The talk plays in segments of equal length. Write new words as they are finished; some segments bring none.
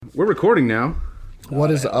We're recording now.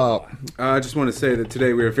 What is up? I just want to say that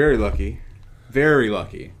today we are very lucky,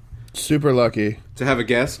 Super lucky. to have a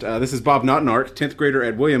guest. This is Bob Nottenark, 10th grader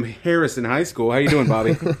at William Harrison High School. How you doing,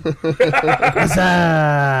 Bobby? What's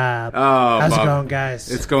up? How's it going,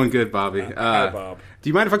 guys? It's going good, Bobby. Hi, Bob. Do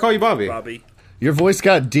you mind if I call you Bobby? Bobby. Your voice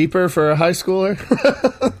got deeper for a high schooler?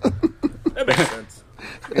 That makes sense.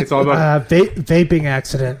 It's all about... Vaping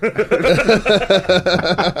accident. We're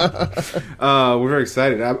very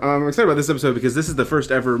excited. I'm excited about this episode because this is the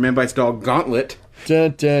first ever Man Bites Dog Gauntlet.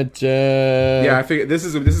 Dun, dun, dun. Yeah, I figured this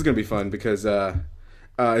is going to be fun because...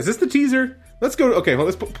 is this the teaser? Let's go... Okay, well,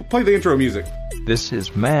 let's play the intro music. This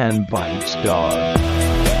is Man Bites Dog.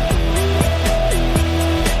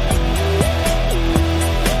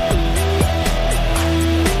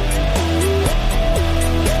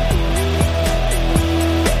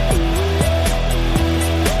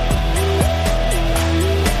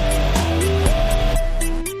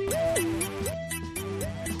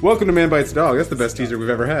 Welcome to Man Bites Dog. That's the best teaser we've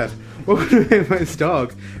ever had. Welcome to Man Bites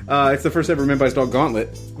Dog. It's the first ever Man Bites Dog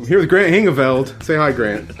Gauntlet. I'm here with Grant Hingeveld. Say hi,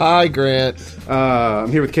 Grant. Hi, Grant.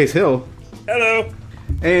 I'm here with Case Hill. Hello.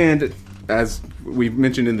 And, as we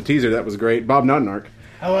mentioned in the teaser, that was great, Bob Nottenark.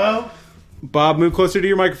 Hello? Bob, move closer to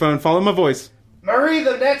your microphone. Follow my voice. Murray,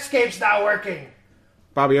 the Netscape's not working.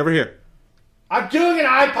 Bobby, over here. I'm doing an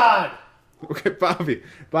iPod. Okay, Bobby,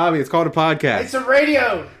 it's called a podcast. It's a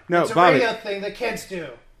radio. No, it's a Bobby. radio thing that kids do.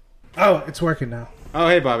 Oh, it's working now. Oh,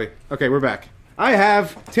 hey, Bobby. Okay, we're back. I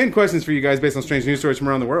have 10 questions for you guys based on strange news stories from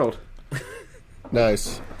around the world.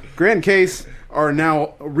 Nice. Grant and Case are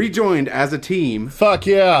now rejoined as a team. Fuck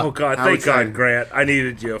yeah. Oh, God. How Thank exciting. God, Grant. I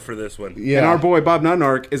needed you for this one. Yeah. And our boy Bob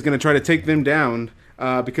Nottenark is going to try to take them down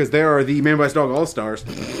because they are the Man Bites Dog All-Stars.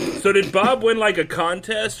 So did Bob win, like, a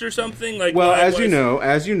contest or something? Like, Well, I as you know,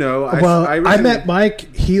 Well, I I recently- met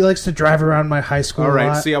Mike. He likes to drive around my high school All a right,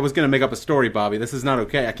 lot. see, I was going to make up a story, Bobby. This is not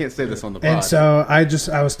okay. I can't say this on the pod. And so I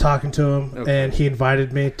was talking to him, Okay. and he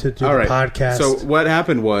invited me to do All the right. podcast. So what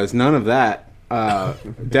happened was none of that.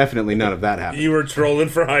 Definitely none of that happened. You were trolling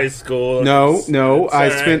for high school. No. It's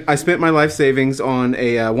I spent my life savings on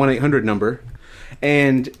a 1-800 number,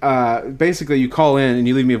 and basically you call in and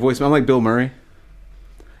you leave me a voicemail. I'm like Bill Murray,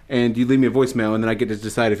 and you leave me a voicemail, and then I get to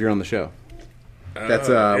decide if you're on the show. That's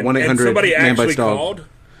 1-800 And somebody Man actually Bites Dog. called?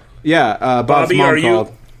 Yeah, Bob's Bobby, mom are you...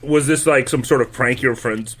 called. Was this, like, some sort of prank your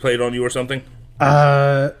friends played on you or something? Don't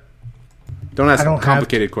ask I don't have-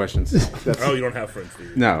 complicated questions. That's, Oh, you don't have friends, do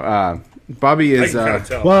you? no, Bobby I is. can kind of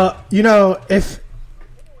tell. well, if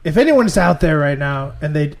anyone's out there right now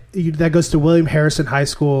and that goes to William Harrison High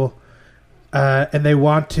School and they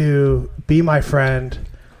want to be my friend,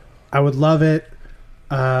 I would love it.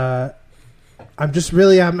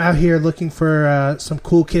 I'm out here looking for some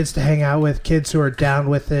cool kids to hang out with, kids who are down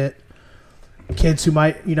with it, kids who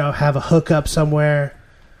might have a hookup somewhere.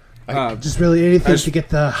 Just really anything to get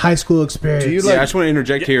the high school experience. Do you I just want to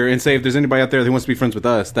interject here and say if there's anybody out there who wants to be friends with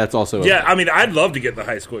us, that's also Yeah, I mean, I'd love to get the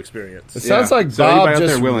high school experience. It sounds Yeah. like So anybody Bob out there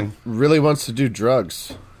just willing? really wants to do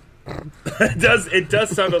drugs. It does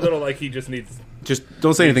sound a little like he just needs... Just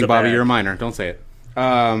don't say anything, a Bobby. bad. You're a minor. Don't say it.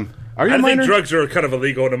 Are you I a think minor? drugs are kind of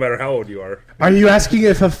illegal no matter how old you are. Are you asking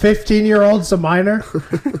if a 15-year-old's a minor?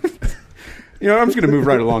 You know, I'm just going to move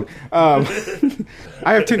right along.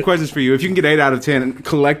 I have 10 questions for you. If you can get 8 out of 10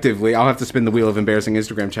 collectively, I'll have to spin the wheel of embarrassing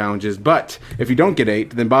Instagram challenges. But if you don't get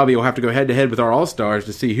 8, then Bobby will have to go head-to-head with our All-Stars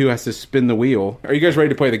to see who has to spin the wheel. Are you guys ready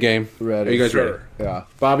to play the game? Ready. Are you guys Sure. ready? Yeah.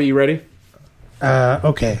 Bobby, you ready?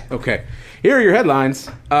 Okay. Okay. Here are your headlines.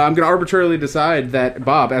 I'm going to arbitrarily decide that,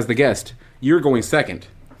 Bob, as the guest, you're going second.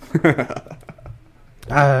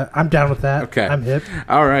 I'm down with that. Okay. I'm hip.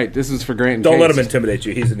 All right. This is for Grant and Don't let Case. him intimidate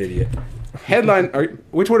you. He's an idiot. Headline.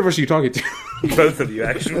 Which one of us are you talking to? Both of you,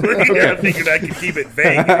 actually. I figured I could keep it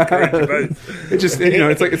vague and encourage you both. It just,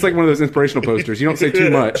 it's like one of those inspirational posters. You don't say too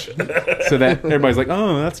much, so that everybody's like,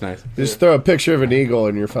 "Oh, that's nice." Just throw a picture of an eagle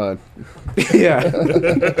and you're fine. Yeah.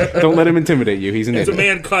 Don't let him intimidate you. He's an It's a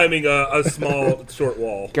idiot. man climbing a small, short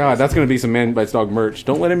wall. God, that's going to be some Man Bites Dog merch.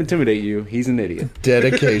 Don't let him intimidate you. He's an idiot.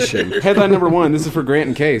 Dedication. Headline number 1. This is for Grant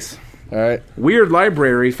and Case. All right. Weird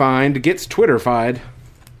library find gets Twitter-fied.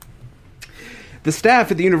 The staff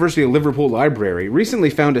at the University of Liverpool Library recently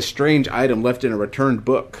found a strange item left in a returned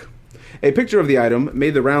book. A picture of the item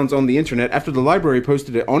made the rounds on the internet after the library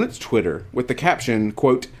posted it on its Twitter with the caption,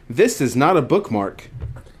 quote, "This is not a bookmark."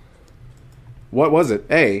 What was it?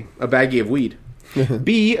 A baggie of weed.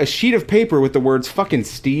 B, a sheet of paper with the words "fucking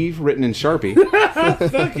Steve" written in Sharpie.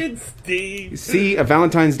 Fucking Steve. C, a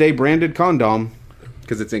Valentine's Day branded condom,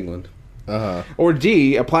 because it's England. Or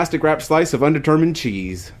D, a plastic wrapped slice of undetermined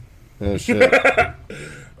cheese. Oh, shit.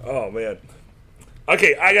 Oh, man.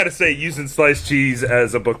 Okay, I gotta say, using sliced cheese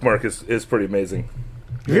as a bookmark is pretty amazing.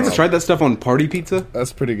 Have you ever tried that stuff on party pizza?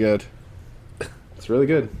 That's pretty good. It's really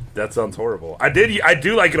good. That sounds horrible. I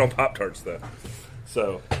do like it on Pop-Tarts, though.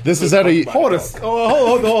 So This is how to. Hold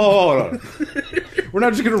on. We're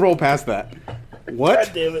not just gonna roll past that. What?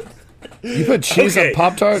 God damn it. You put cheese on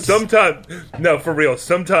Pop-Tarts? No, for real.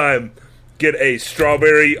 Sometime get a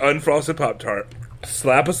strawberry unfrosted Pop-Tart,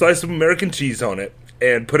 slap a slice of American cheese on it,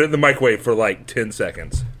 and put it in the microwave for like 10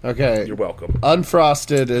 seconds. Okay. You're welcome.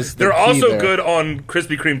 Unfrosted is the They're key also there. good on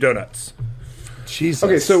Krispy Kreme donuts. Jesus.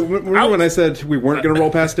 Okay, so remember when I said we weren't going to roll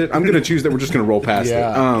past it? I'm going to choose that we're just going to roll past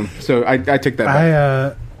Yeah. it. So I take that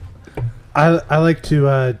back. I like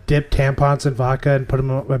to dip tampons in vodka and put them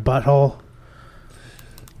in my butthole.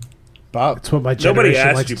 Bob, That's what my Nobody generation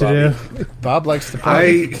asked likes you, to Bobby. do. Bob likes to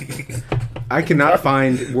party. I cannot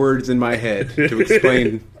find words in my head to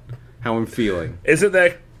explain how I'm feeling. Is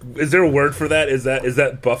there a word for that? Is that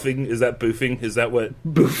buffing? Is that boofing? Is that what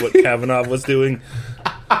Kavanaugh was doing?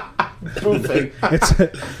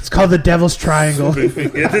 It's called the Devil's Triangle.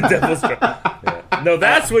 Boofing. It's the devil's yeah. No,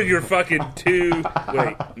 that's when you're fucking too.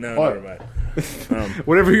 Wait, no, never mind.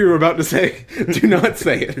 Whatever you were about to say, do not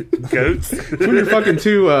say it. Goats. It's when you're fucking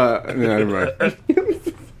too. No, never mind.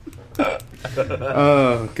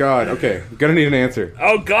 Oh God. Okay, gonna need an answer.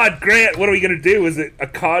 Oh God, Grant, what are we gonna do? Is it a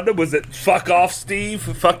condom? Was it fuck off, Steve?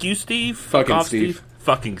 Fuck you, Steve? Fuck Fucking off, Steve.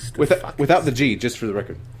 Fucking Steve. Without the G, just for the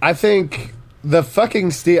record. I think the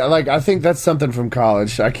fucking Steve. I think that's something from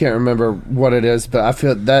college. I can't remember what it is, but I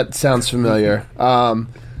feel that sounds familiar.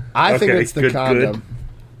 I think Okay, it's the good, condom. good.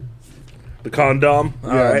 The condom. All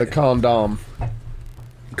Yeah, right. the condom.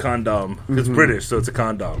 Condom. It's British, so it's a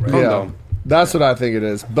condom, right? Yeah, Condom. that's what I think it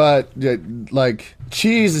is. But yeah, like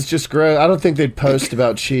cheese is just gross. I don't think they'd post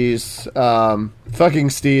about cheese. Fucking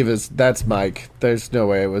Steve that's Mike. There's no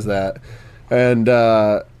way it was that. And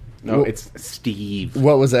No, it's Steve.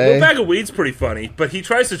 what was Well, A? Bag of Weed's pretty funny, but he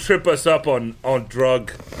tries to trip us up on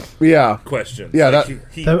drug Yeah, questions. Yeah, Like, that-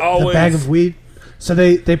 he The always bag of weed. So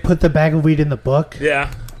they put the bag of weed in the book.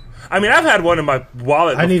 Yeah. I mean, I've had one in my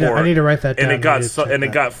wallet I need before. to write that down. And it got I need to check it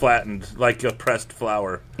that. got flattened like a pressed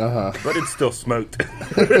flower, uh-huh. but it's still smoked.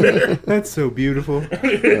 That's so beautiful.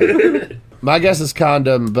 My guess is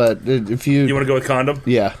condom, but if you, You want to go with condom?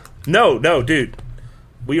 yeah. No, dude.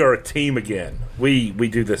 We are a team again. We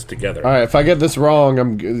do this together. All right, if I get this wrong,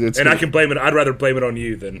 And I can blame it. I'd rather blame it on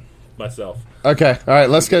you than myself. Okay, all right,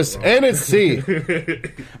 let's go. And it's C.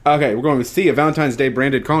 Okay, we're going with C, a Valentine's Day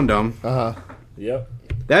branded condom. Yep.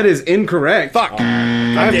 That is incorrect. Fuck. I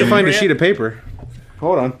have to damn it, find a Grant. sheet of paper.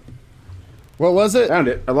 Hold on. What was it? Found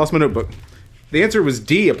it. I lost my notebook. The answer was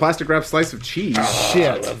D, a plastic wrapped slice of cheese.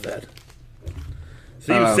 Shit. That.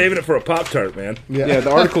 So you were saving it for a Pop-Tart, man. Yeah, the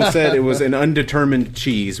article said it was an undetermined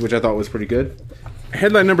cheese, which I thought was pretty good.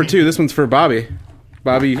 Headline number 2. This one's for Bobby.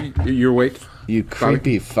 Bobby, you're awake? You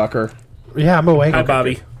creepy fucker. Yeah, I'm awake. Hi,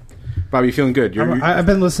 Bobby. Bobby, you feeling good? I've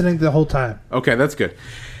been listening the whole time. Okay, that's good.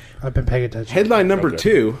 I've been paying attention. Headline number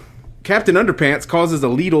 2. Captain Underpants causes a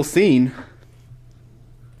Lidl scene.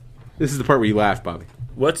 This is the part where you laugh, Bobby.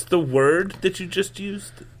 What's the word that you just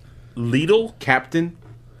used? Lidl? Captain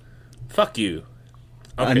Fuck you.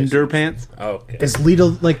 Okay. Underpants. Okay. Is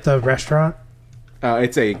Lidl like the restaurant?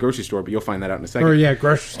 It's a grocery store, but you'll find that out in a second. Or yeah,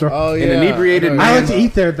 grocery store. Oh yeah. An inebriated I know. man- I like to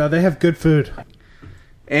eat there though. They have good food.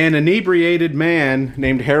 An inebriated man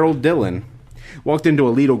named Harold Dillon walked into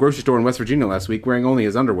a Lidl grocery store in West Virginia last week wearing only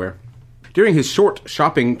his underwear. During his short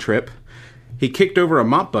shopping trip, he kicked over a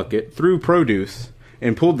mop bucket, threw produce,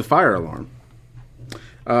 and pulled the fire alarm.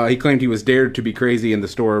 He claimed he was dared to be crazy in the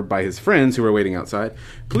store by his friends who were waiting outside.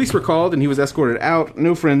 Police were called and he was escorted out.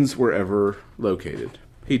 No friends were ever located.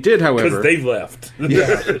 He did, however... Because they've left.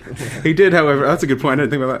 He did, however... That's a good point. I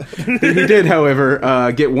didn't think about that. He did,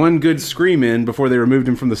 however, get one good scream in before they removed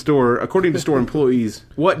him from the store. According to store employees,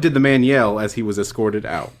 what did the man yell as he was escorted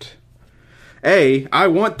out? A, I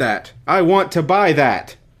want that. I want to buy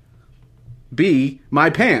that. B, my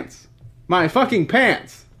pants. My fucking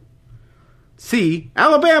pants. C,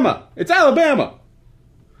 Alabama. It's Alabama.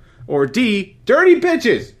 Or D, dirty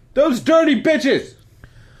bitches. Those dirty bitches.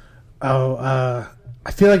 Oh,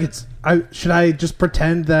 I feel like should I just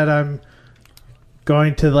pretend that I'm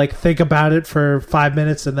going to like think about it for 5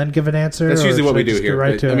 minutes and then give an answer? That's or usually what should we I do just get here.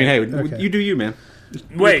 Right to I mean, hey, it? Okay. you do you, man.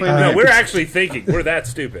 Wait, no, Alright. we're actually thinking. We're that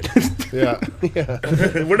stupid. Yeah.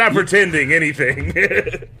 We're not pretending anything.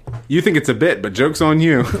 You think it's a bit, but joke's on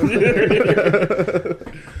you.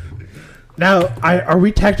 Now, are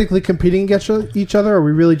we technically competing against each other, or are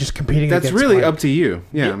we really just competing That's against really Mike? up to you.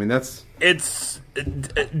 Yeah, I mean, that's... It's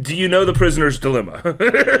do you know the prisoner's dilemma?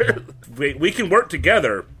 we can work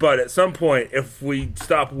together, but at some point, if we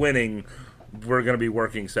stop winning, we're going to be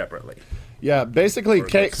working separately. Yeah, basically,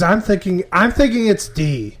 Because I'm thinking it's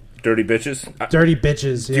D. Dirty bitches. Dirty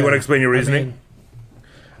bitches. Do you want to explain your reasoning?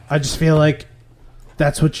 I just feel like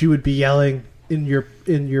that's what you would be yelling in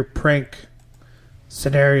your prank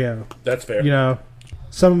scenario. That's fair. You know,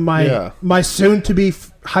 some of my soon to be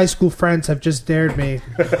high school friends have just dared me.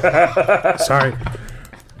 Sorry,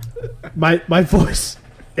 my voice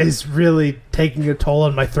is really taking a toll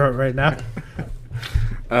on my throat right now.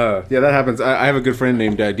 Yeah, that happens. I have a good friend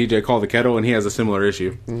named DJ Call the Kettle, and he has a similar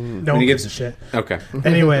issue. No one gives a shit. Okay.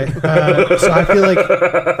 Anyway, so I feel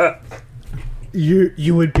like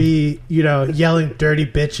you would be, yelling dirty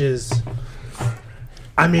bitches.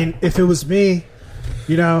 I mean, if it was me,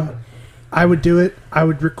 I would do it. I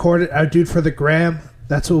would record it. I would do it for the gram.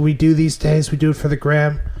 That's what we do these days. We do it for the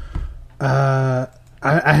gram. I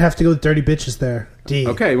have to go with dirty bitches there. D.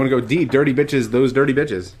 Okay, you want to go D, dirty bitches, those dirty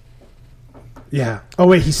bitches. Yeah. Oh,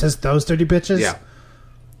 wait, he says those dirty bitches? Yeah.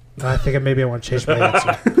 I think maybe I want to change my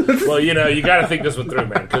answer. Well, you got to think this one through,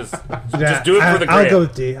 man, because just do it for the gram. I'll go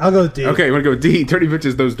with D. Okay, you want to go D, dirty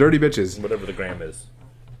bitches, those dirty bitches. Whatever the gram is.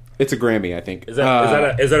 It's a Grammy, I think. Is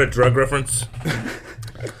that a drug reference?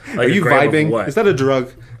 Are you vibing? Is that a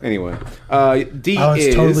drug? Anyway, D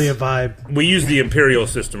it's totally a vibe. We use the imperial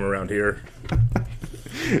system around here.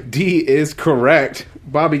 D is correct.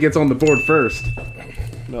 Bobby gets on the board first.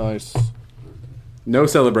 Nice. No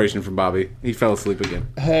celebration from Bobby. He fell asleep again.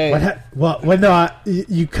 Hey.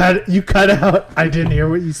 You cut out. I didn't hear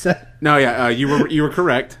what you said. No, yeah, you were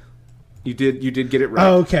correct. You did get it right.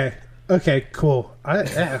 Oh, okay. Okay, cool. Of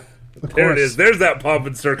course. There it is. There's that pomp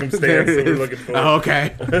and circumstance that we're looking for. Oh,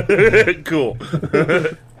 okay. Cool.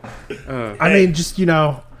 I mean, just,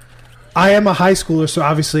 I am a high schooler, so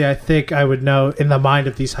obviously I think I would know in the mind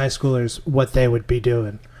of these high schoolers what they would be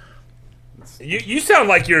doing. You sound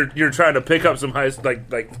like you're trying to pick up some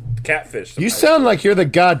like catfish. You sound like you're the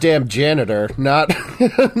goddamn janitor, not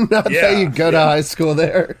that you go to high school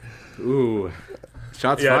there. Ooh.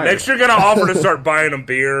 Shots fired. Next you're gonna offer to start buying them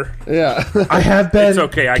beer. Yeah. I have been It's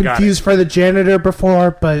okay, I got confused for the janitor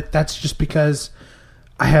before, but that's just because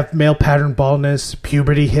I have male pattern baldness.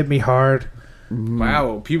 Puberty hit me hard.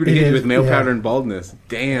 Wow, puberty hit you with male pattern baldness.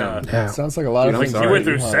 Damn. Yeah. Sounds like a lot of things. You went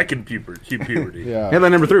through second puberty. Yeah.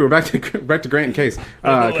 Headline number 3. We're back to Grant and Case.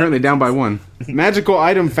 Currently down by 1. Magical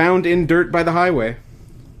item found in dirt by the highway.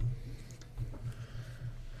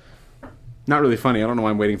 Not really funny. I don't know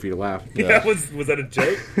why I'm waiting for you to laugh. Yeah. Was that a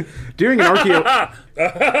joke? During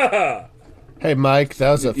an Hey, Mike,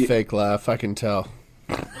 that was a fake laugh. I can tell.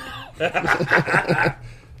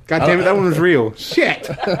 God damn it, that one was real. Shit.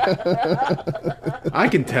 I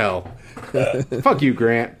can tell. Fuck you,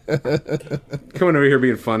 Grant. Coming over here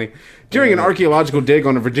being funny. During an archaeological dig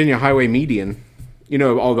on a Virginia highway median. You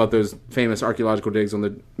know all about those famous archaeological digs on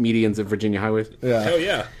the medians of Virginia highways? Yeah. Hell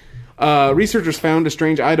yeah. Researchers found a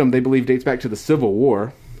strange item they believe dates back to the Civil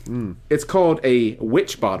War. It's called a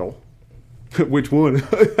witch bottle. Which one?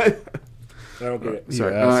 I don't get it.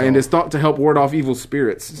 Sorry. Yeah, And is thought to help ward off evil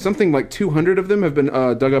spirits. Something like 200 of them have been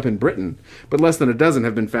dug up in Britain, but less than a dozen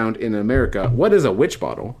have been found in America. What is a witch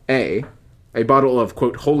bottle? A bottle of,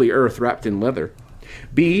 quote, holy earth wrapped in leather.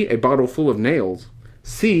 B, a bottle full of nails.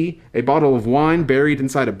 C, a bottle of wine buried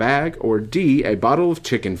inside a bag. Or D, a bottle of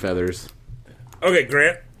chicken feathers. Okay,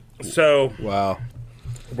 Grant. So, Wow.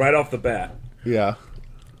 right off the bat, Yeah.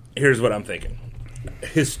 here's what I'm thinking.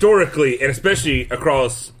 Historically, and especially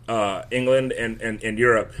across England and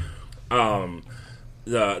Europe,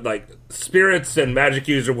 the spirits and magic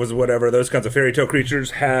users, whatever, those kinds of fairy tale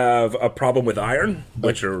creatures have a problem with iron,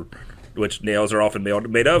 which nails are often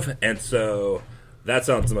made of, and so that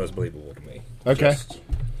sounds the most believable to me. Okay. Just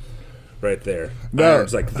right there. No.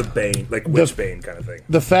 Iron's like the bane, like witch bane kind of thing.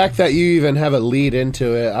 The fact that you even have a lead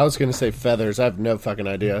into it, I was going to say feathers. I have no fucking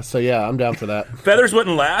idea. So, yeah, I'm down for that. Feathers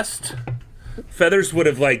wouldn't last. Feathers would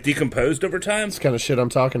have decomposed over time. That's kind of shit I'm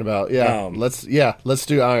talking about. Yeah. Let's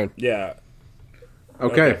do iron. Yeah.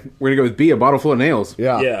 Okay, we're going to go with B, a bottle full of nails.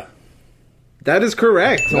 Yeah. Yeah. That is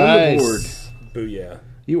correct. On the board. Booyah.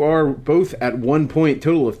 You are both at 1 point,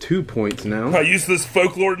 total of 2 points now. My useless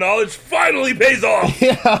folklore knowledge finally pays off.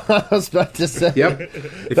 I was about to say. Yep.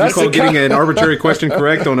 If you That's call the getting an arbitrary question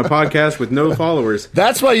correct on a podcast with no followers,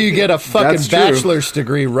 That's why you get a fucking That's true. bachelor's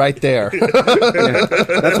degree right there.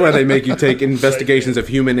 that's why they make you take investigations of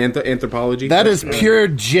human anthropology. That is pure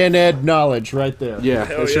gen ed knowledge right there. Yeah,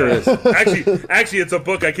 Hell it sure yeah. is. Actually, it's a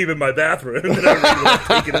book I keep in my bathroom that I read when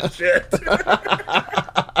I'm taking a shit.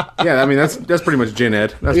 Yeah, I mean, that's pretty much gen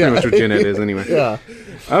ed. That's pretty much what gen ed is anyway. Yeah.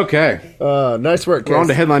 Okay. Nice work, We're on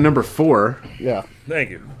to Case. headline number 4. Yeah. Thank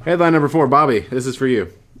you. Headline number 4, Bobby, this is for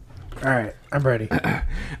you. All right, I'm ready.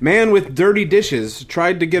 Man with dirty dishes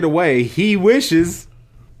tried to get away. He wishes.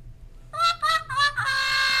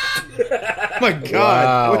 Oh my God!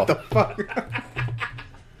 Wow. What the fuck?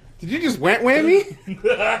 Did you just whammy?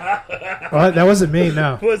 Well, that wasn't me.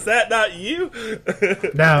 No, Was that not you?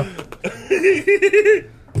 no.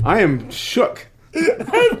 I am shook.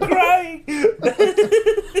 I'm crying.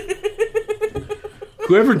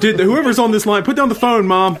 Whoever's on this line, put down the phone,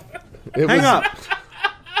 Mom. It Hang was, up.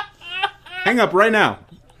 Hang up right now.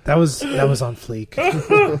 That was on fleek.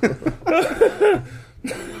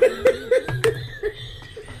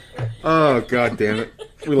 Oh God damn it!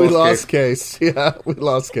 We lost Case. Yeah, we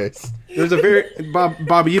lost Case. There's a very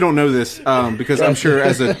Bobby. You don't know this because I'm sure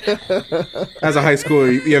as a high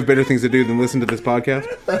schooler you have better things to do than listen to this podcast.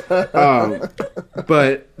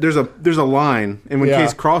 But there's a line, and when Yeah.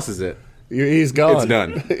 Case crosses it, He's gone. it's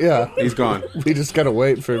done. Yeah. He's gone. We just gotta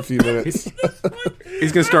wait for a few minutes.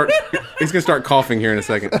 He's gonna start coughing here in a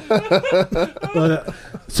second.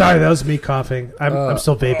 Sorry, that was me coughing. I'm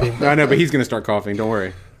still vaping. I know, but he's gonna start coughing. Don't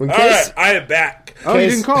worry. When All Case, right, I am back. Oh, he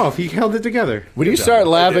Case- didn't cough. He held it together. when you start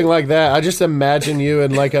laughing like that, I just imagine you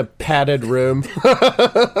in like a padded room,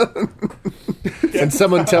 and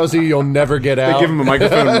someone tells you you'll never get out. They give him a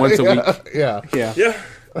microphone once a week. Yeah. Yeah. Yeah.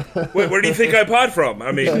 Wait, where do you think I pod from?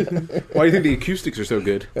 I mean, Why do you think the acoustics are so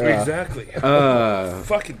good? exactly.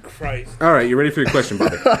 Fucking Christ. All right, you ready for your question,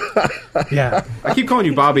 Bobby? Yeah, I keep calling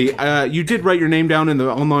you Bobby. You did write your name down in the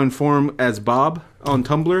online forum as Bob on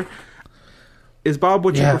Tumblr. Is Bob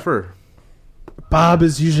what you Yeah. prefer? Bob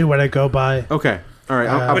is usually what I go by. Okay. All right.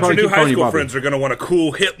 I'll But your probably new keep high calling you school Bobby. friends are going to want a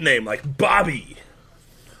cool hip name like Bobby.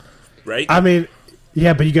 Right? I mean,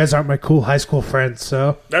 yeah, but you guys aren't my cool high school friends,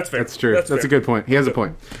 so That's fair. That's true. That's fair. a good point. He has a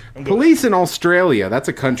point. good. Police in Australia. That's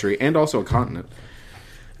a country and also a continent.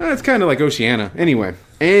 It's kind of like Oceania. Anyway.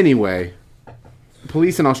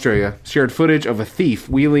 Police in Australia shared footage of a thief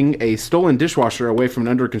wheeling a stolen dishwasher away from an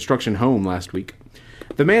under-construction home last week.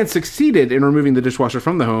 The man succeeded in removing the dishwasher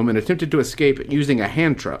from the home and attempted to escape using a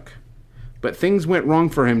hand truck. But things went wrong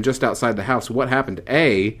for him just outside the house. What happened?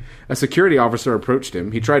 A security officer approached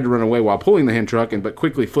him. He tried to run away while pulling the hand truck but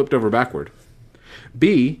quickly flipped over backward.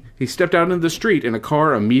 B, he stepped out into the street and a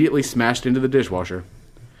car immediately smashed into the dishwasher.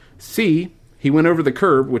 C, he went over the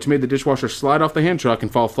curb, which made the dishwasher slide off the hand truck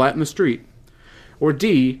and fall flat in the street. Or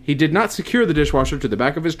D, he did not secure the dishwasher to the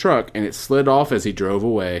back of his truck and it slid off as he drove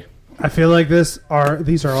away. I feel like these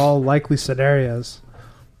are all likely scenarios.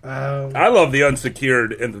 I love the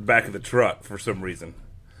unsecured in the back of the truck for some reason.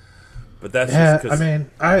 But that's Yeah, just 'cause I mean,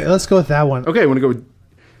 all right, let's go with that one. Okay, I want to go with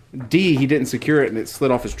D, he didn't secure it and it slid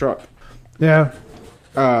off his truck. Yeah.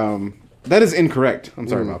 That is incorrect. I'm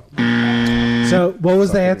sorry, Bob. So, what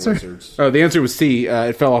was the answer? Oh, the answer was C,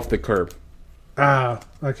 it fell off the curb. Ah,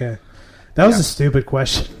 okay. That was a stupid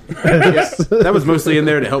question. That was mostly in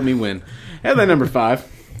there to help me win. Headline number 5.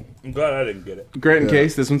 I'm glad I didn't get it. Grant and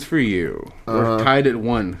Case, this one's for you. We're tied at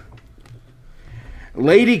 1.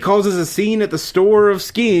 Lady causes a scene at the store of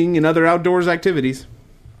skiing and other outdoors activities.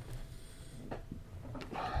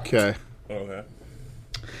 Okay. Okay.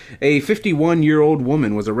 A 51-year-old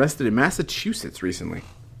woman was arrested in Massachusetts recently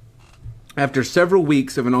after several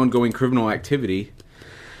weeks of an ongoing criminal activity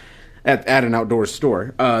at an outdoors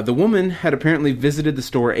store. The woman had apparently visited the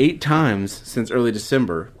store 8 times since early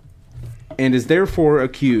December and is therefore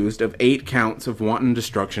accused of 8 counts of wanton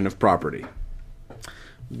destruction of property.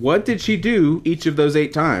 What did she do each of those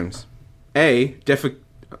 8 times? A.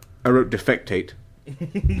 I wrote defectate.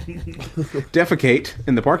 Defecate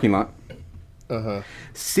in the parking lot.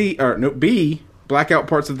 B. Black out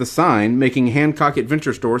parts of the sign, making Hancock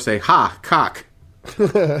Adventure Store say, "Ha, cock."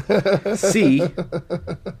 C.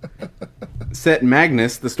 Set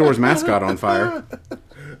Magnus, the store's mascot, on fire.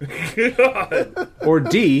 Or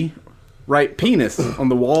D. Write penis on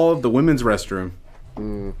the wall of the women's restroom.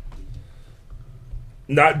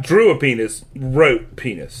 Not drew a penis, wrote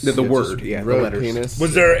penis. The word, yeah, the Road letters. penis.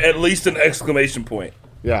 Was there at least an exclamation point?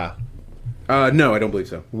 Yeah. No, I don't believe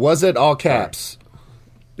so. Was it all caps?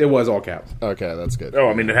 It was all caps. Okay, that's good. Oh,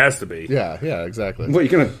 I mean, it has to be. Yeah, yeah, exactly. What, you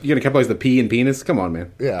gonna capitalize the P in penis? Come on,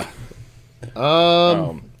 man. Yeah.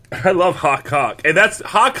 I love hot cock. And that's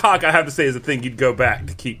hot cock, I have to say, is a thing you'd go back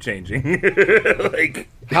to keep changing. Like,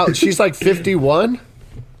 How she's like 51?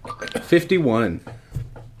 51.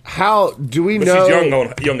 How do we but know?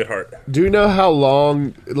 she's young at heart. Do we know how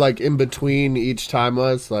long, like, in between each time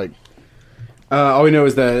was? Like, All we know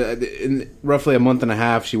is that in roughly a month and a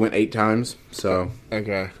half, she went 8 times. So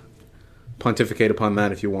okay. pontificate upon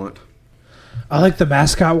that if you want. I like the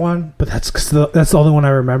mascot one, but that's 'cause that's the only one I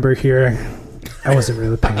remember hearing. I wasn't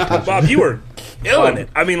really paying attention. Bob, you were killing it.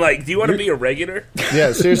 I mean, like, do you want to be a regular?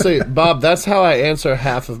 Yeah, seriously, Bob, that's how I answer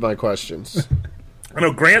half of my questions. I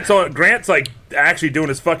know Grant's like actually doing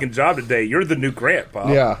his fucking job today. You're the new Grant, Bob.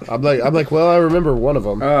 Yeah, I'm like, well, I remember one of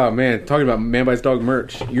them. Oh man, talking about Man Bites Dog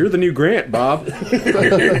merch. You're the new Grant, Bob.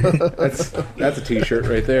 that's a t-shirt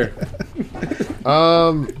right there.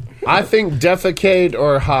 I think defecate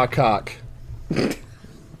or hot cock.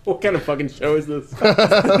 What kind of fucking show is this?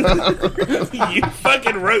 You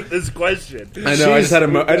fucking wrote this question. I know. I just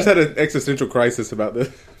had an existential crisis about this.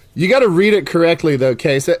 You got to read it correctly, though,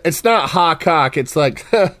 Case. It's not ha cock. It's like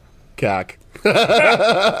cock.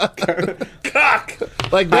 Cock.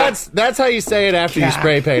 Like that's how you say it after you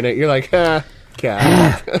spray paint it. You're like ha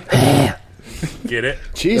cock. Get it?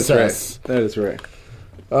 Jesus. That is right.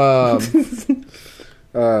 No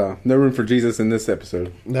room for Jesus in this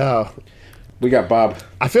episode. No, We got Bob.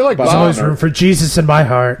 I feel like There's Bob. always room for Jesus in my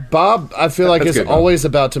heart. Bob, I feel like That's is good, Bob. always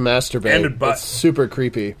about to masturbate. And butt. It's super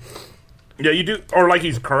creepy. Yeah, you do. Or like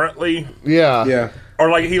he's currently. Yeah. Yeah.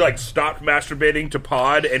 Or like he like stopped masturbating to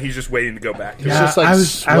pod and he's just waiting to go back. Yeah, just, like, I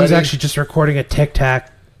was sweaty. actually just recording a Tic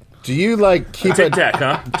Tac. Do you like keep Tic it? Tac,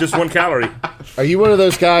 huh? Just 1 calorie. Are you one of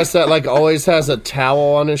those guys that like always has a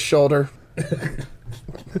towel on his shoulder?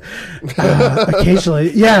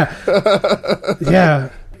 Occasionally, yeah. Yeah.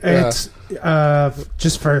 It's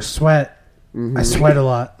just for sweat. I sweat a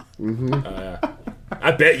lot.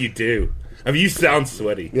 I bet you do. I mean, you sound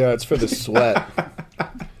sweaty. Yeah, it's for the sweat.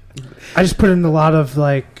 I just put in a lot of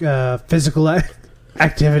like physical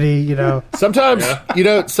activity, you know. Sometimes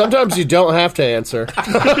sometimes you don't have to answer.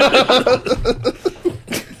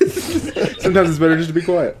 Sometimes it's better just to be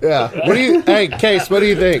quiet. Yeah. Hey, Case, what do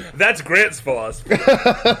you think? That's Grant's philosophy.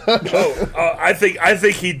 I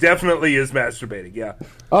think he definitely is masturbating. Yeah.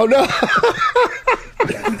 Oh no.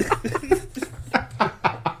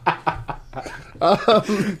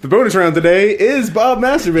 The bonus round today is Bob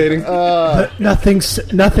masturbating. Nothing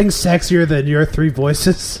sexier than your 3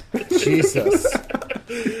 voices. Jesus.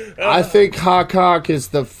 I think Hawk Hawk is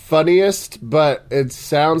the funniest, but it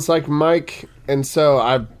sounds like Mike, and so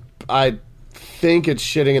I think it's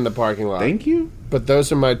shitting in the parking lot. Thank you. But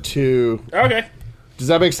those are my 2. Okay. Does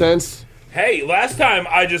that make sense? Hey, last time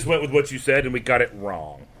I just went with what you said and we got it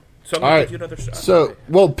wrong. So I'm gonna All give you right. another shot. So,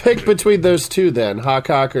 well, pick between those 2 then. Hawk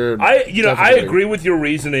Hawk or I Definitely. agree with your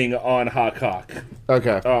reasoning on Hawk Hawk.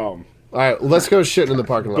 Okay. All right, let's go shitting in the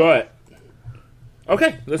parking lot. But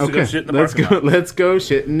okay, let's go shit in the parking lot. Let's go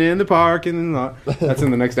shitting in the parking lot. That's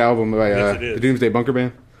in the next album by Yes, it is. the Doomsday Bunker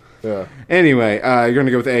Band. Yeah. Anyway, you're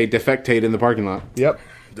gonna go with a defectate in the parking lot. Yep.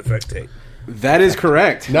 Defectate. That is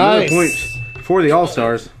correct. Nice. Another point for the All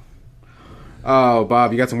Stars. Oh,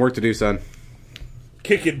 Bob, you got some work to do, son.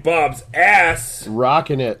 Kicking Bob's ass.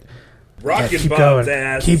 Rocking it. Rocking Keep Bob's going.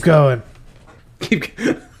 ass. Keep going. He's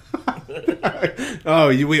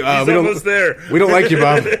we don't almost there. we don't like you,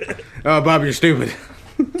 Bob. Oh, Bob, you're stupid.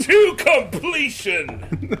 To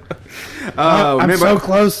completion. I'm man, so Bob-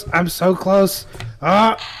 close. I'm so close.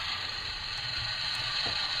 Wow.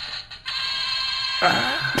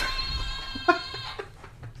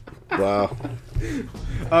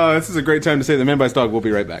 This is a great time to say the Man Bites Dog. We'll be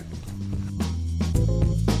right back.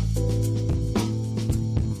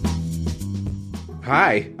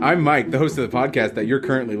 Hi, I'm Mike, the host of the podcast that you're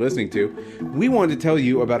currently listening to. We wanted to tell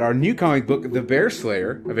you about our new comic book, The Bear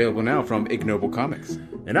Slayer, available now from Ignoble Comics.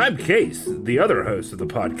 And I'm Case, the other host of the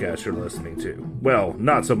podcast you're listening to. Well,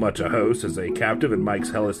 not so much a host as a captive in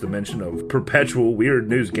Mike's hellish dimension of perpetual weird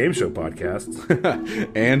news game show podcasts.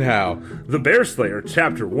 And how? The Bear Slayer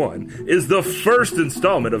Chapter 1 is the first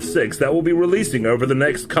installment of 6 that we'll be releasing over the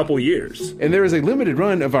next couple years. And there is a limited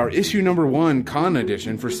run of our issue number 1 Con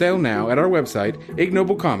edition for sale now at our website,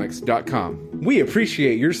 ignoblecomics.com. We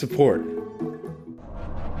appreciate your support.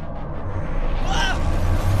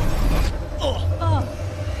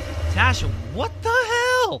 Tasha, what the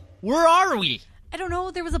hell? Where are we? I don't know.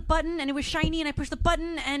 There was a button and it was shiny, and I pushed the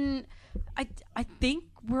button, and I think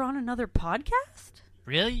we're on another podcast.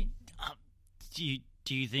 Really? Do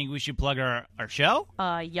you think we should plug our show?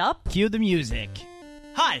 Yup. Cue the music.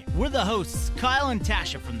 Hi, we're the hosts, Kyle and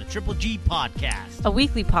Tasha from the Triple G Podcast. A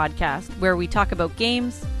weekly podcast where we talk about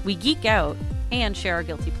games, we geek out, and share our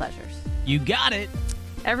guilty pleasures. You got it.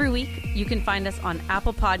 Every week, you can find us on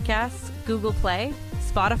Apple Podcasts, Google Play,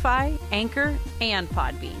 Spotify, Anchor, and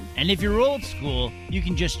Podbean. And if you're old school, you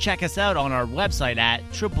can just check us out on our website at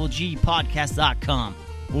triplegpodcast.com,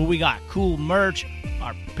 where we got cool merch,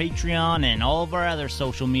 our Patreon, and all of our other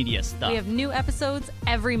social media stuff. We have new episodes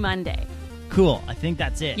every Monday. Cool. I think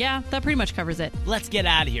that's it. Yeah, that pretty much covers it. Let's get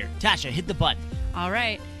out of here. Tasha, hit the button. All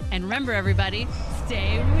right. And remember, everybody,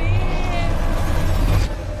 stay weird.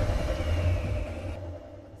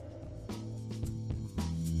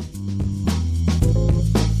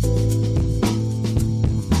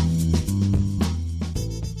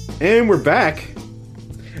 And we're back.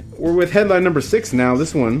 We're with headline number 6 now.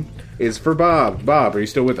 This one is for Bob. Bob, are you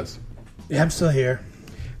still with us? Yeah, I'm still here.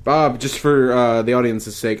 Bob, just for the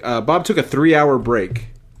audience's sake, Bob took a 3-hour break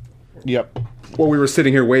Yep. while we were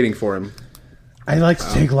sitting here waiting for him. I like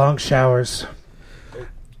to take long showers.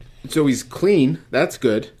 So he's clean. That's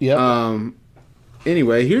good. Yep.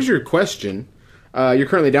 Anyway, here's your question. You're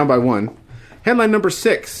currently down by 1. Headline number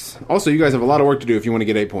 6. Also, you guys have a lot of work to do if you want to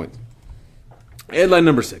get 8 points. Headline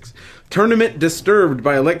number 6. Tournament disturbed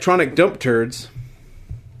by electronic dump turds.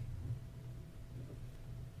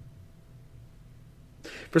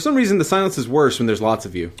 For some reason, the silence is worse when there's lots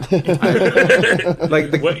of you. Because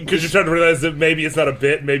Because you're starting to realize that maybe it's not a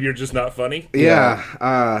bit, maybe you're just not funny. Yeah.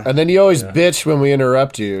 And then you always bitch when we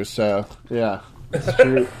interrupt you, so, yeah.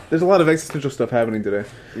 There's a lot of existential stuff happening today.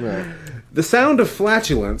 Right. The sound of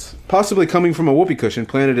flatulence, possibly coming from a whoopee cushion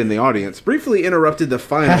planted in the audience, briefly interrupted the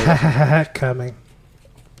final. Coming.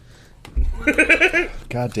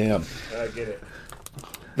 God damn. I get it.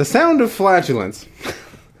 The sound of flatulence,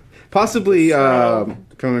 possibly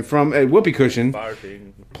coming from a whoopee cushion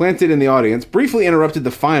Farting. planted in the audience, briefly interrupted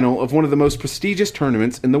the final of one of the most prestigious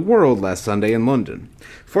tournaments in the world last Sunday in London.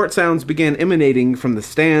 Fart sounds began emanating from the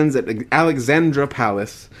stands at Alexandra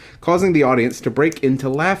Palace, causing the audience to break into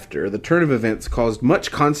laughter. The turn of events caused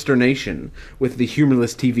much consternation with the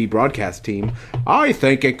humorless TV broadcast team. "I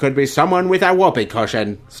think it could be someone with a whoopee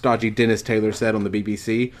cushion," stodgy Dennis Taylor said on the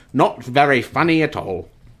BBC. "Not very funny at all."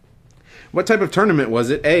 What type of tournament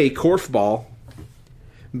was it? A. Korfball.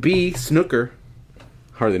 B. Snooker.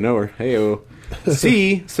 Hardly know her. Heyo.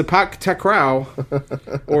 C. Sepak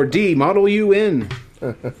Takraw. Or D. Model UN.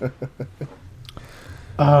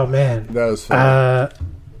 Oh, man. That was fun.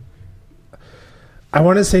 I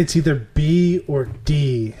want to say it's either B or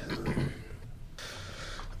D.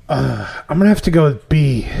 I'm going to have to go with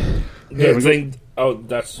B. Yeah,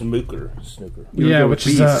 that's snooker. Yeah, go which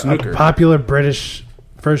with is B, a snooker. popular British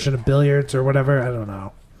version of billiards or whatever. I don't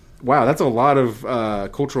know. Wow, that's a lot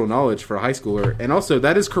of cultural knowledge for a high schooler. And also,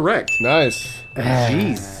 that is correct. Nice.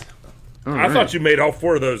 Jeez. All I right. thought you made all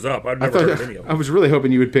 4 of those up. I've never heard of any of I them. was really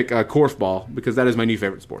hoping you would pick Korfball, because that is my new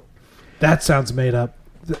favorite sport. That sounds made up.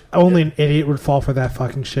 Only an idiot would fall for that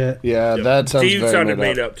fucking shit. Yeah, that sounds D very sounded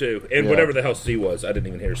made made up too. And Yeah. whatever the hell C was, I didn't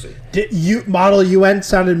even hear C. Did you Model UN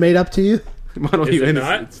sounded made up to you? Model Is it UN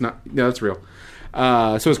not? It's not. No, that's real.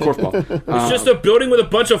 So is Korfball. It's just a building with a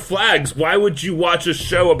bunch of flags. Why would you watch a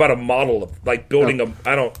show about a model of like building a?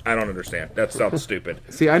 I don't understand. That sounds stupid.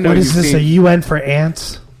 See, I know What you've is this, a seen... UN for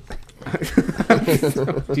ants?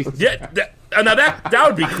 Yeah, now that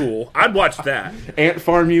would be cool. I'd watch that. Ant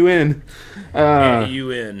Farm UN.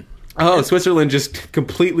 UN. Oh, Switzerland just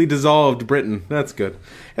completely dissolved Britain. That's good.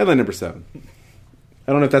 Headline number 7.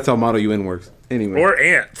 I don't know if that's how Model UN works. Anyway. Or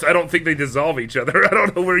ants. I don't think they dissolve each other. I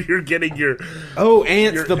don't know where you're getting your. Oh,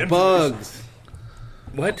 ants, Your the information. bugs.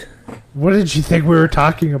 What? What did you think we were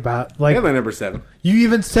talking about? Like, Headline number 7. you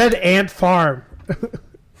even said ant farm.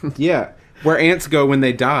 Yeah, where ants go when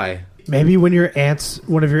they die. Maybe when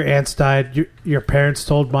one of your aunts died, your parents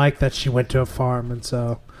told Mike that she went to a farm, and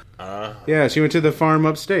so Yeah, she went to the farm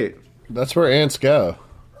upstate. That's where ants go.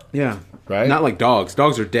 Yeah. Right? Not like dogs.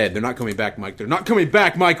 Dogs are dead. They're not coming back, Mike. They're not coming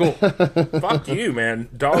back, Michael. Fuck you, man.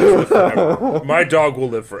 Dogs live forever. My dog will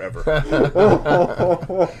live forever.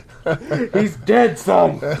 He's dead,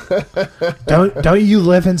 son. don't you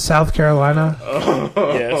live in South Carolina?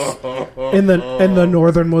 Yes. In the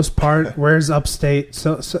northernmost part, where's upstate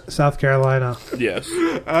South Carolina? Yes.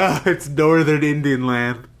 It's Northern Indian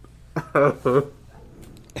Land.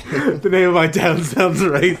 The name of my town sounds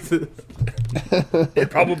racist. It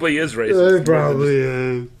probably is racist. Probably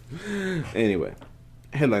is. Anyway,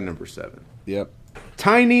 headline number 7. Yep.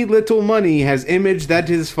 Tiny little money has image that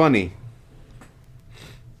is funny.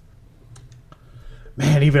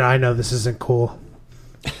 Man, even I know this isn't cool.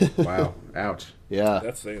 Wow. Ouch. Yeah.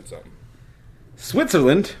 That's saying something.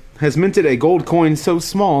 Switzerland has minted a gold coin so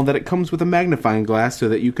small that it comes with a magnifying glass so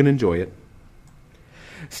that you can enjoy it.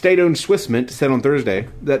 State-owned Swiss Mint said on Thursday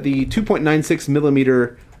that the 2.96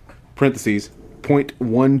 millimeter parentheses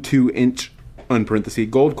 0.12 inch unparentheses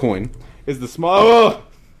gold coin is the small. Oh!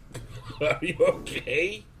 Are you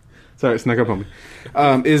okay? Sorry, it snuck up on me.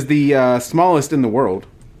 Is the smallest in the world.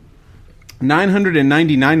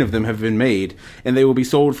 999 of them have been made, and they will be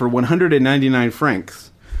sold for 199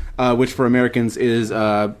 francs. which for Americans is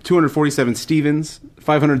 247 Stevens,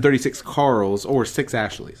 536 Carls, or 6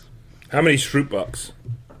 Ashleys. How many Shroot Bucks?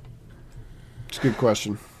 It's a good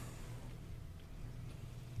question.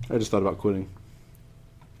 I just thought about quitting.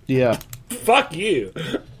 Yeah. Fuck you.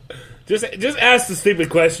 Just ask the stupid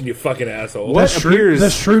question, you fucking asshole. What appears? The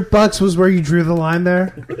Shroot Bucks was where you drew the line there.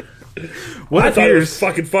 What I thought it was appears?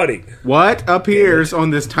 fucking funny. What appears on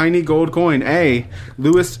this tiny gold coin? A.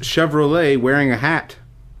 Louis Chevrolet wearing a hat.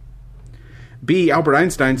 B. Albert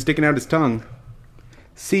Einstein sticking out his tongue.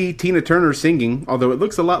 C. Tina Turner singing, although it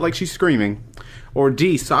looks a lot like she's screaming. Or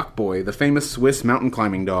D. Sockboy, the famous Swiss mountain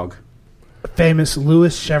climbing dog. Famous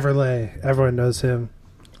Louis Chevrolet. Everyone knows him.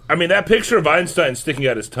 I mean, that picture of Einstein sticking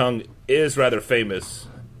out his tongue is rather famous,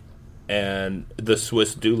 and the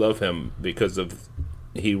Swiss do love him because of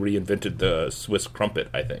he reinvented the Swiss crumpet,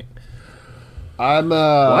 I think. I'm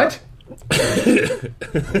What? I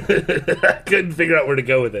couldn't figure out where to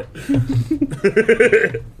go with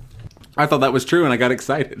it. I thought that was true and I got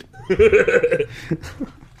excited.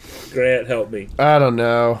 Grant, help me. I don't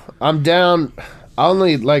know. I'm down. I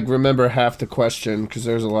only remember half the question because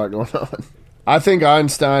there's a lot going on. I think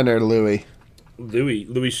Einstein or Louis. Louis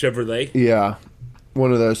Chevrolet. Yeah,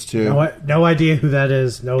 one of those two. No idea who that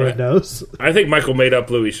is. No one knows. I think Michael made up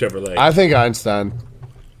Louis Chevrolet. I think Einstein.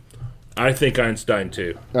 I think Einstein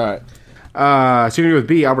too. All right. So you're going to go with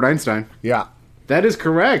B. Albert Einstein. Yeah. That is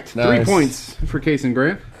correct. Nice. 3 points for Case and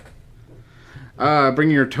Grant.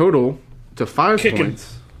 Bringing your total to 5 Kicking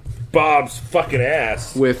points. Bob's fucking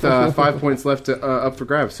ass. With 5 points left up for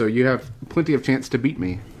grabs, so you have plenty of chance to beat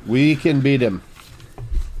me. We can beat him.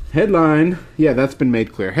 Headline, yeah, that's been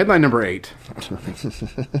made clear. Headline number 8.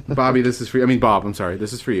 Bobby, this is for you. I mean, Bob, I'm sorry.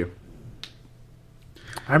 This is for you.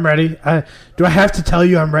 I'm ready. Do I have to tell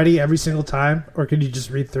you I'm ready every single time, or can you just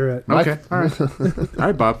read through it? Okay, all right. All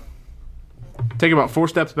right, Bob. Take about 4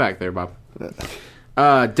 steps back there, Bob.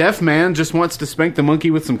 Deaf man just wants to spank the monkey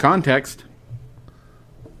with some context.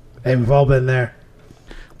 Hey, we've all been there.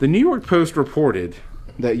 The New York Post reported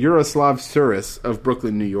that Yaroslav Suris of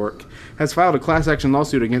Brooklyn, New York, has filed a class action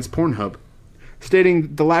lawsuit against Pornhub,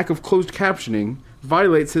 stating the lack of closed captioning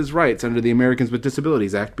violates his rights under the Americans with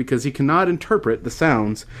Disabilities Act because he cannot interpret the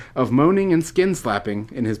sounds of moaning and skin slapping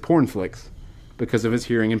in his porn flicks because of his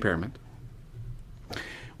hearing impairment.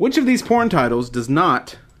 Which of these porn titles does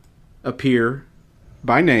not appear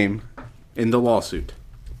by name in the lawsuit?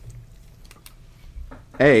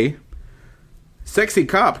 A. Sexy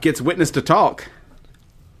cop gets witness to talk.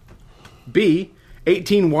 B.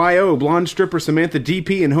 18YO blonde stripper Samantha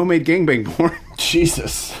DP in homemade gangbang porn.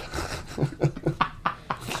 Jesus.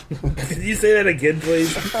 Can you say that again,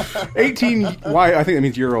 please? 18Y, I think that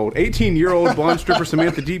means year old. 18-year-old blonde stripper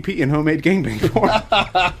Samantha DP in homemade gangbang porn.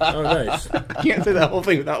 Oh, nice. I can't say that whole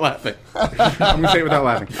thing without laughing. I'm going to say it without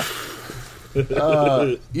laughing. You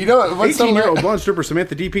know what's 18-year-old blonde stripper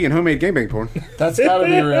Samantha DP in homemade gangbang porn. That's got to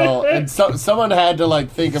be real. And someone had to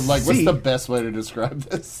think of what's C. the best way to describe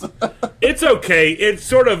this. It's okay.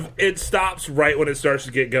 It's it stops right when it starts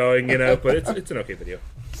to get going, but it's an okay video.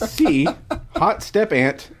 C. Hot step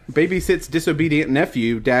aunt babysits disobedient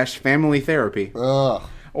nephew - family therapy. Ugh.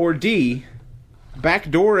 Or D.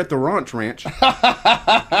 Backdoor at the Ranch.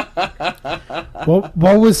 What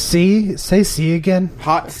was C? Say C again.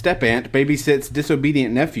 Hot step aunt babysits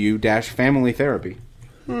disobedient nephew - family therapy.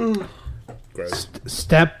 Gross.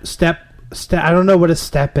 Step. I don't know what a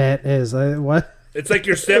step aunt is. What? It's like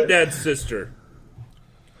your stepdad's sister.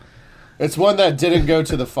 It's one that didn't go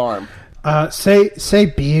to the farm. Say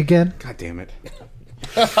B again. God damn it.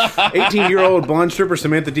 18-year-old blonde stripper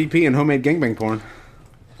Samantha DP in homemade gangbang porn.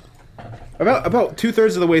 About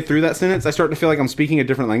 2/3 of the way through that sentence, I start to feel like I'm speaking a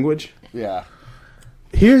different language. Yeah.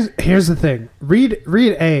 Here's the thing. Read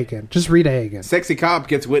A again. Just read A again. Sexy cop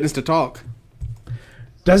gets witness to talk.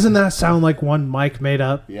 Doesn't that sound like one Mike made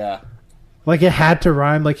up? Yeah. Like it had to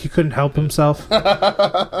rhyme. Like he couldn't help himself.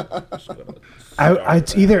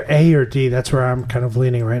 It's either A or D. That's where I'm kind of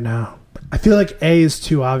leaning right now. I feel like A is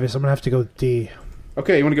too obvious. I'm gonna have to go with D.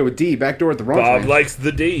 Okay, you want to go with D, backdoor at the Ranch. Bob likes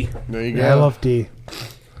the D. There you go. Yeah, I love D.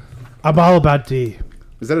 I'm all about D.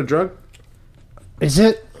 Is that a drug? Is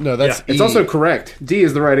it? No, that's Yeah, E. It's also correct. D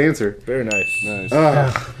is the right answer. Very nice. Nice.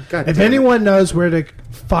 Yeah. God If damn it. anyone knows where to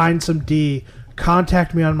find some D,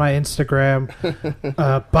 contact me on my Instagram,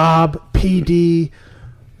 Bob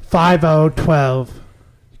PD5012.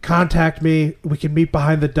 Contact me. We can meet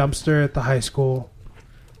behind the dumpster at the high school.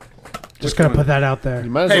 Just gonna put that out there.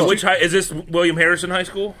 You might as Hey, well. which high is this? William Harrison High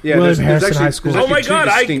School? Yeah, William Harrison actually, High School. there's Oh my actually two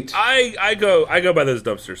God! distinct- I go by those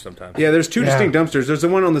dumpsters sometimes. Yeah, there's two Yeah. distinct dumpsters. There's the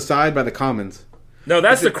one on the side by the Commons, No,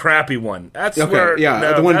 that's the crappy one. That's Okay, where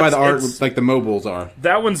no, the one by the art, it's- like the mobiles are.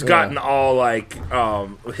 That one's gotten all like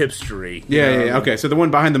hipstery. Yeah. Okay, so the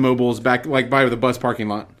one behind the mobiles, back like by the bus parking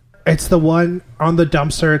lot. It's the one on the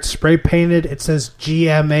dumpster. It's spray painted. It says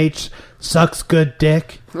GMH sucks good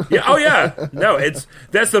dick. Yeah. Oh yeah. No,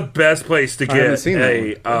 that's the best place to haven't get seen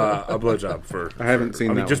a blowjob for. I haven't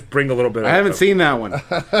seen that. Just bring a little bit. I haven't seen that one.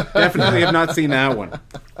 Definitely have not seen that one.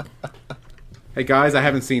 Hey guys, I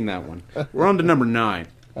haven't seen that one. We're on to number 9.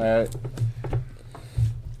 All right.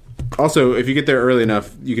 Also, if you get there early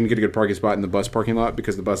enough, you can get a good parking spot in the bus parking lot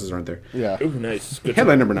because the buses aren't there. Yeah. Ooh, nice. Good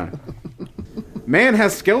Headline number 9. Man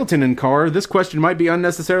has skeleton in car. This question might be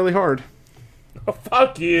unnecessarily hard. Oh,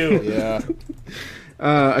 fuck you. Yeah.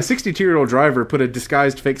 A 62-year-old driver put a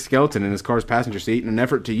disguised fake skeleton in his car's passenger seat in an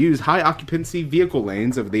effort to use high-occupancy vehicle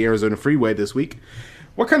lanes of the Arizona freeway this week.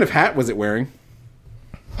 What kind of hat was it wearing?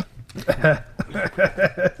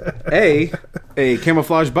 A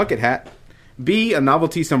camouflage bucket hat. B, a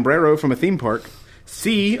novelty sombrero from a theme park.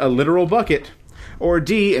 C, a literal bucket. Or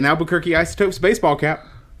D, an Albuquerque Isotopes baseball cap.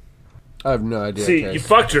 I have no idea. See, Case. you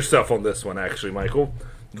fucked yourself on this one, actually, Michael.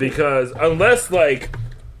 Because unless, like,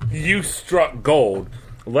 you struck gold,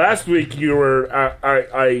 last week you were...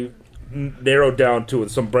 I narrowed down to a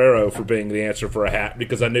sombrero for being the answer for a hat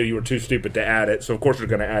because I knew you were too stupid to add it, so of course you're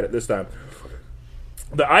going to add it this time.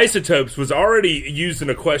 The isotopes was already used in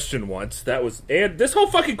a question once. And this whole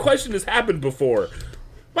fucking question has happened before.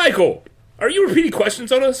 Michael, are you repeating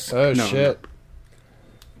questions on us? Oh, No. shit.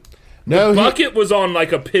 No, Bucket was on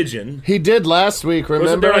like a pigeon. he did last week, remember?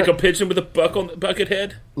 Wasn't there like a pigeon with a bucket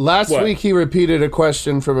head? Last What? week he repeated a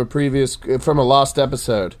question from a lost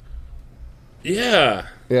episode. Yeah.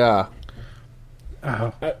 Yeah.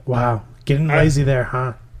 Oh, wow. Getting lazy there,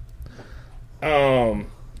 huh?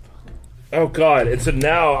 Oh god. And so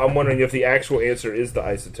now I'm wondering if the actual answer is the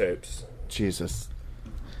isotopes. Jesus.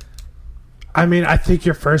 I mean, I think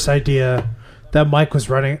your first idea that Mike was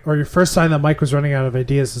running, or your first sign that Mike was running out of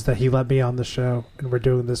ideas is that he let me on the show, and we're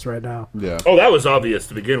doing this right now. Yeah. Oh, that was obvious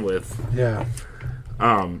to begin with. Yeah.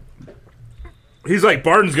 He's like,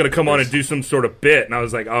 Barton's going to come on and do some sort of bit. And I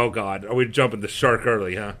was like, oh, God, are we jumping the shark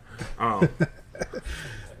early, huh?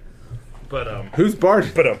 Who's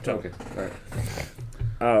Bart? Okay.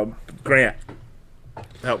 All right. Grant,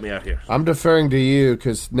 help me out here. I'm deferring to you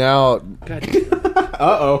because now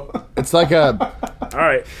Uh-oh. it's like a All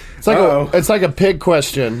right. it's like a pig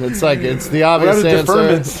question. It's the obvious What are the answer.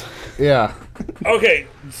 deferments? Yeah. Okay,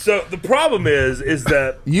 so the problem is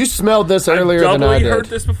that You smelled this I've earlier than I doubly heard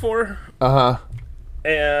did. this before. Uh-huh.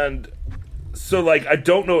 And so, like, I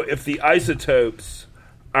don't know if the isotopes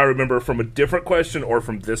I remember from a different question or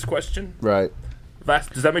from this question. Right.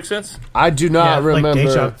 Does that make sense? I do not remember.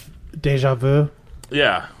 Like deja vu.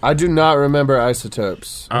 Yeah. I do not remember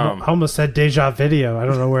isotopes. I almost said deja video. I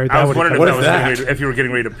don't know where I that was would wondering have if you were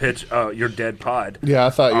getting ready to pitch your dead pod. Yeah, I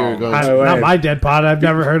thought you were going to. Not my dead pod. I've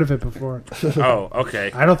never heard of it before. Oh,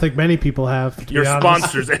 okay. I don't think many people have. To Your be honest.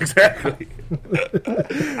 sponsors, exactly.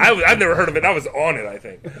 I've never heard of it. I was on it, I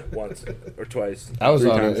think, once or twice. I was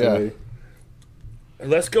 3 on times it, yeah. already.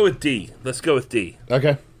 Let's go with D.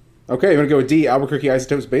 Okay. Okay, you're going to go with D, Albuquerque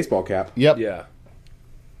Isotopes baseball cap. Yep. Yeah.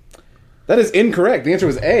 That is incorrect. The answer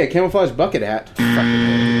was A, a camouflage bucket hat.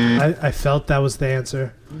 I felt that was the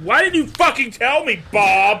answer. Why didn't you fucking tell me,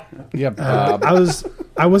 Bob? Yeah, Bob.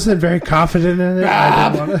 I wasn't very confident in it.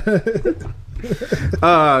 I didn't want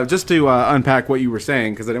to. Just to unpack what you were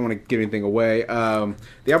saying, because I didn't want to give anything away. The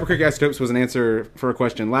Albuquerque Isotopes was an answer for a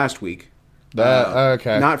question last week.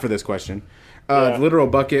 Okay. Not for this question. The literal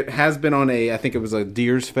bucket has been on I think it was a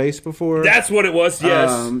deer's face before. That's what it was, yes.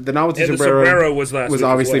 The novelty And the sombrero, sombrero was last week as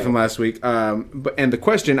obviously well. from last week. And the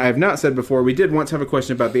question I have not said before. We did once have a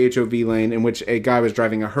question about the HOV lane in which a guy was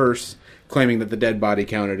driving a hearse, claiming that the dead body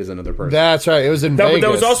counted as another person. That's right. It was in But Vegas.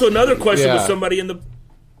 there was also another question Yeah. with somebody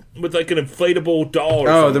with like an inflatable doll. Or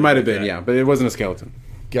Oh, something there might have like been, that. yeah, but it wasn't a skeleton.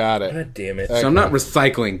 Got it. God damn it! So I'm not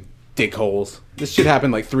recycling dickholes. This shit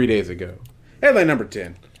happened like 3 days ago. Headline number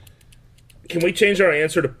 10. Can we change our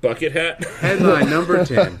answer to bucket hat? Headline number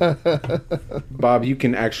 10. Bob, you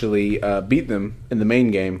can actually beat them in the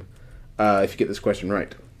main game if you get this question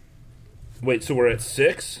right. Wait, so we're at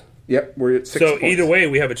 6? Yep, we're at 6 So points. either way,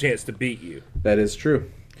 we have a chance to beat you. That is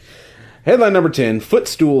true. Headline number 10.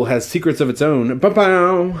 Footstool has secrets of its own.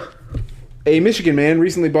 Ba-bow. A Michigan man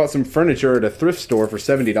recently bought some furniture at a thrift store for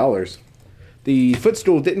 $70. The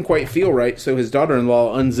footstool didn't quite feel right, so his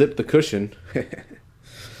daughter-in-law unzipped the cushion.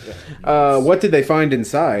 What did they find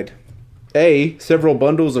inside? A. Several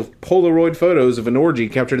bundles of Polaroid photos of an orgy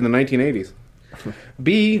captured in the 1980s.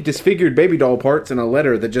 B. Disfigured baby doll parts and a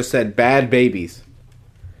letter that just said "bad babies."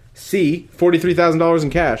 C, $43,000 in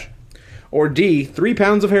cash. Or D, 3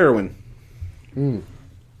 pounds of heroin.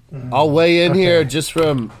 I'll weigh in here just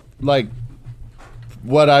from, like,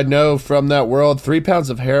 what I know from that world. 3 pounds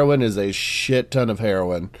of heroin is a shit ton of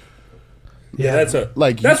heroin. Yeah,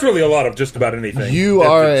 that's really a lot of just about anything. You If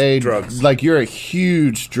are it's drugs. you're a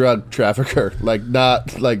huge drug trafficker.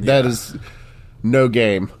 That is no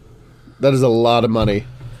game. That is a lot of money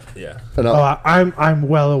Yeah. and I'm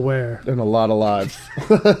well aware. and a lot of lives.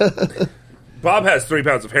 Bob has 3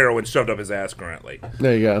 pounds of heroin shoved up his ass currently.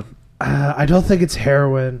 There you go. I don't think it's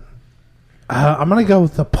heroin. I'm gonna go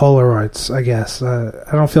with the Polaroids. I guess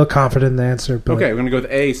I don't feel confident in the answer. But Okay, we're going to go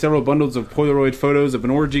with A, several bundles of Polaroid photos of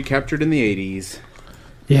an orgy captured in the 80s.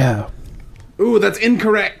 yeah. Ooh, that's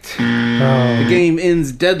incorrect. The game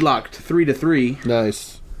ends deadlocked 3-3.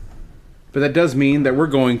 Nice. But that does mean that we're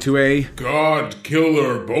going to a... God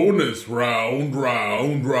Killer bonus round.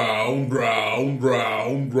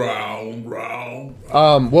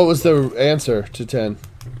 What was the answer to 10?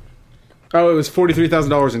 Oh, it was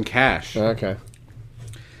 $43,000 in cash. Okay.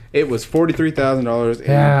 It was $43,000 in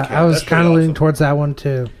Yeah, cash. I was That's kind of pretty leaning towards that one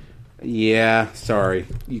too. Yeah, sorry.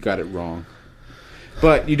 You got it wrong.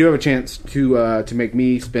 But you do have a chance to make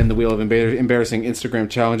me spin the wheel of embarrassing Instagram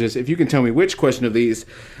challenges if you can tell me which question of these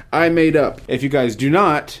I made up. If you guys do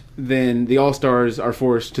not, then the All-Stars are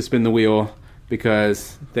forced to spin the wheel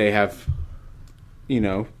because they have,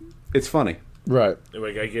 it's funny. Right.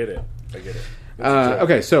 Like, I get it.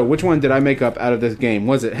 Okay, so which one did I make up out of this game?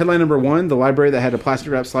 Was it headline number 1, the library that had a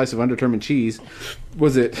plastic wrapped slice of undetermined cheese?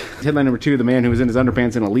 Was it headline number 2, the man who was in his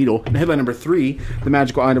underpants in a Lidl? And headline number 3, the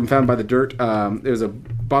magical item found by the dirt. It was a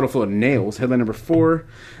bottle full of nails. Headline number 4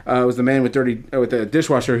 was the man with a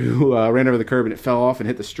dishwasher who ran over the curb and it fell off and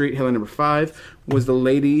hit the street. Headline number 5 was the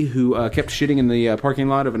lady who kept shitting in the parking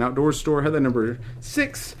lot of an outdoor store. Headline number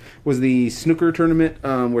 6 was the snooker tournament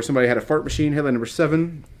where somebody had a fart machine. Headline number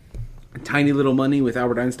 7. Tiny Little Money with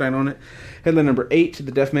Albert Einstein on it. Headline number 8,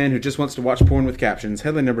 the deaf man who just wants to watch porn with captions.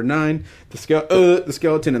 Headline number 9, the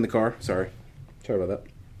skeleton in the car. Sorry about that.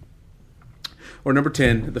 Or number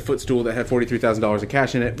 10, the footstool that had $43,000 in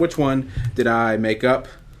cash in it. Which one did I make up?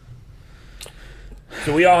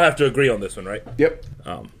 So we all have to agree on this one, right? Yep.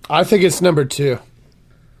 I think it's number 2.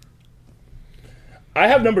 I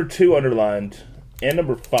have number 2 underlined and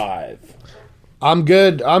number 5. I'm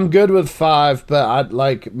good with 5, but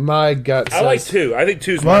my gut says... I like 2. I think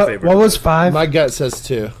 2's my favorite. What was 5? My gut says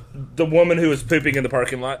 2. The woman who was pooping in the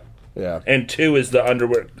parking lot. Yeah. And 2 is the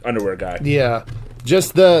underwear guy. Yeah.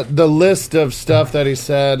 Just the list of stuff that he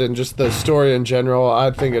said and just the story in general, I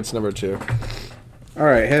think it's number 2. All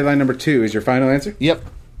right, headline number 2 is your final answer? Yep.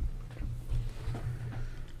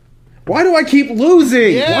 Why do I keep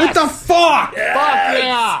losing? Yes! What the fuck? Yes! Fuck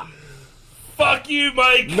yeah! Fuck you,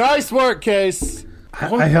 Mike! Nice work, Case.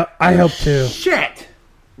 I hope to. Shit!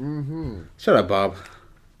 Shut up, Bob.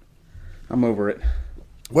 I'm over it.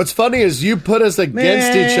 What's funny is you put us against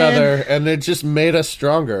each Man. other, and it just made us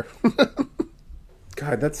stronger.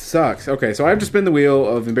 God, that sucks. Okay, so I have to spin the wheel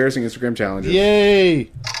of embarrassing Instagram challenges.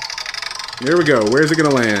 Yay! Here we go. Where's it going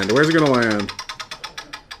to land?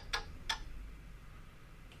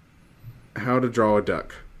 How to draw a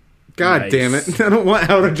duck. God Nice. damn it. I don't want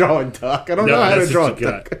how to draw a duck. I don't know how to that's draw a just a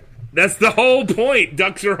duck. That's the whole point.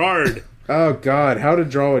 Ducks are hard. Oh, God. How to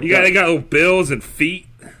draw a You duck. got little bills and feet.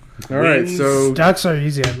 All right, wings. so... Ducks are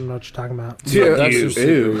easy. I don't know what you're talking about. Yeah, That's you, just super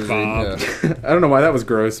ew. easy, Bob. yeah. I don't know why that was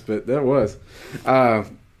gross, but that was.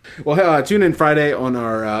 Tune in Friday on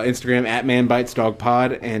our Instagram at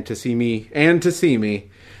ManBitesDogPod and to see me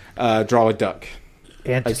draw a duck.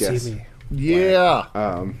 And to I guess. see me. Yeah.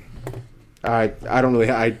 I don't really.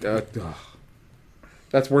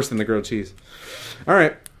 That's worse than the grilled cheese. All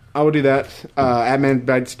right, I will do that. At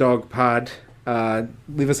ManBitesDogPod.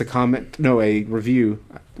 Leave us a comment. No, a review.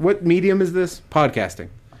 What medium is this? Podcasting.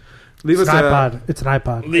 Leave It's us an a iPod. It's an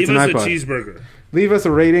iPod. Leave an us a iPod. cheeseburger. leave us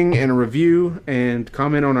a rating and a review, and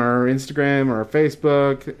comment on our Instagram or our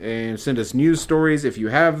Facebook, and send us news stories if you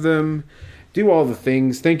have them. Do all the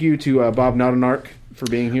things. Thank you to Bob Notenark for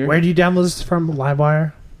being here. Where do you download this from?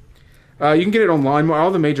 LimeWire? You can get it on LimeWire,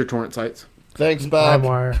 all the major torrent sites. Thanks, Bob.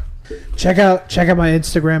 LimeWire. Check out my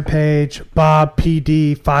Instagram page,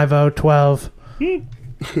 BobPD5012.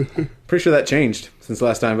 Pretty sure that changed since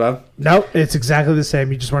last time, Bob. Nope, it's exactly the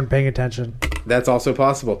same. You just weren't paying attention. That's also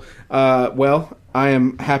possible. Well, I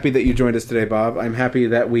am happy that you joined us today, Bob. I'm happy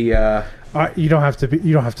that we. You don't have to.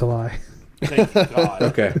 You don't have to lie. Thank God.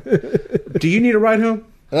 Okay. Do you need a ride home?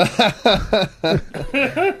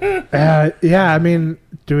 Yeah, I mean,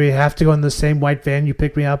 do we have to go in the same white van you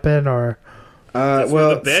picked me up in, or? That's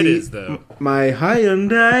where the bed is, though. My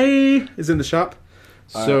Hyundai is in the shop,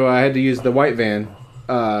 So I had to use the white van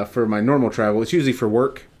for my normal travel. It's usually for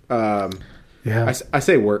work. Yeah. I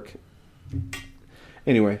say work.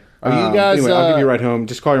 Anyway. Are you guys? Anyway, I'll give you a ride home.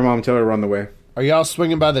 Just call your mom and tell her we're on the way. Are y'all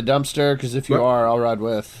swinging by the dumpster? Because if you What? are, I'll ride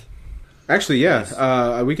with. Actually,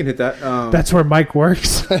 yeah. We can hit that. That's where Mike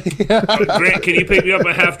works. Grant, can you pick me up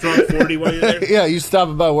a half-drunk 40 while you're there? Yeah, you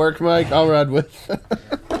stopping by work, Mike? I'll ride with.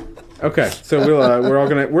 Okay, so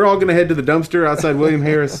we're all gonna head to the dumpster outside William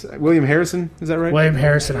Harrison. Is that right? William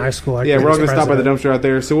Harrison High School. Yeah, we're all gonna stop by the dumpster out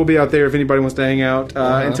there. So we'll be out there if anybody wants to hang out.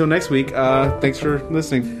 Until next week. Thanks for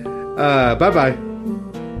listening. Bye bye.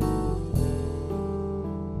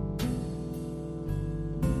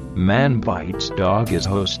 Man Bites Dog is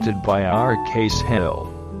hosted by R. Case Hill,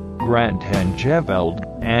 Grant Hengeveld,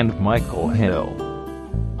 and Michael Hill.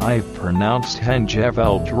 I've pronounced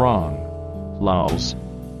Hengeveld wrong. Lols.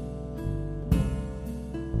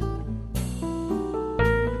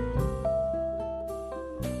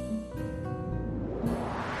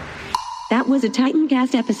 That was a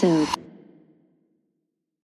Titancast episode.